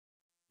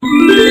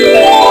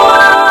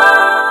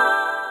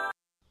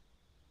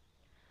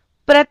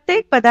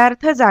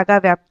पदार्थ जागा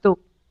व्यापतो.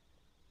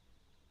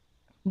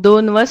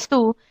 दोन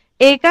वस्तू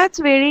एकाच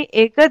वेळी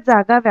एकच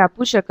जागा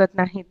व्यापू शकत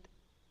नाहीत.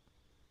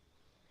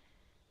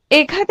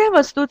 एखाद्या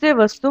वस्तूचे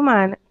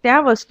वस्तुमान त्या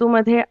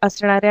वस्तूमध्ये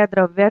असणाऱ्या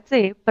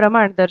द्रव्याचे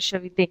प्रमाण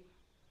दर्शविते.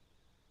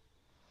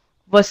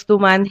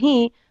 वस्तुमान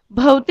ही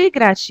भौतिक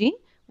राशी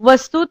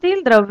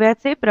वस्तूतील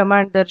द्रव्याचे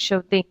प्रमाण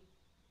दर्शवते.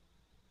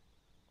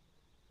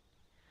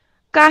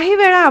 काही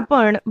वेळा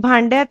आपण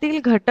भांड्यातील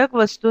घटक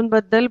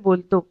वस्तूंबद्दल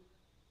बोलतो,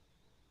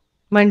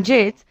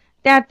 म्हणजेच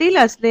त्यातील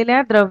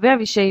असलेल्या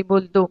द्रव्याविषयी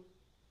बोलतो.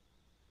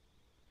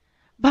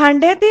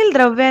 भांड्यातील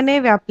द्रव्याने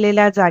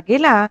व्यापलेल्या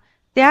जागेला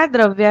त्या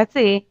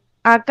द्रव्याचे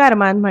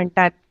आकारमान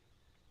म्हणतात.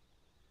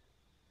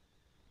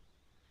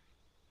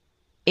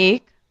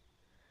 1.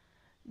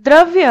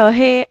 द्रव्य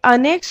हे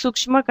अनेक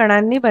सूक्ष्म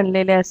कणांनी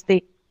बनलेले असते.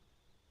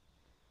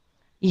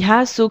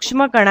 ह्या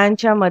सूक्ष्म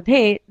कणांच्या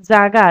मध्ये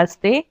जागा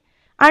असते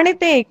आणि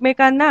ते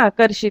एकमेकांना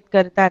आकर्षित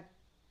करतात.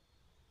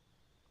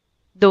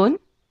 2.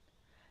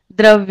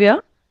 द्रव्य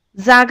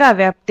जागा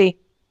व्यापते.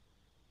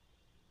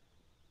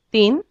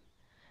 3.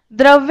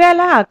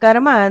 द्रव्याला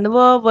आकारमान व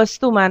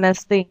वस्तुमान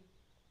असते.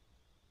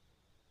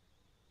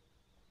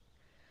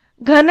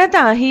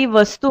 घनता ही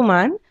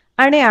वस्तुमान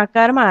आणि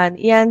आकारमान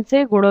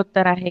यांचे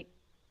गुणोत्तर आहे.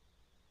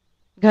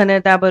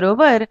 घनता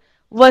बरोबर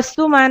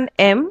वस्तुमान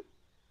m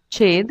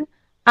छेद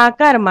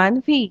आकारमान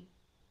v.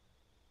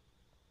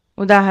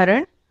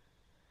 उदाहरण,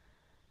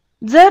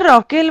 जर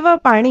रॉकेल व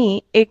पाणी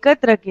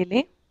एकत्र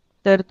केले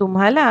तर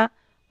तुम्हाला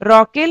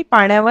रॉकेल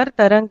पाण्यावर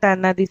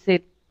तरंगताना दिसेल,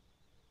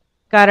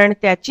 कारण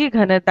त्याची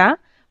घनता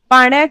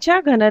पाण्याच्या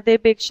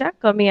घनतेपेक्षा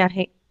कमी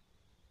आहे.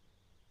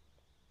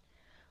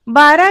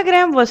 12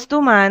 ग्रॅम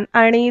वस्तुमान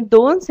आणि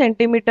 2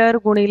 सेंटीमीटर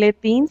गुणिले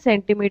 3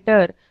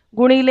 सेंटीमीटर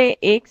गुणिले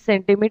 1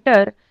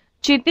 सेंटीमीटर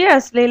चिते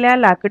असलेल्या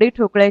लाकडी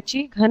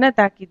ठोकळ्याची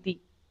घनता किती?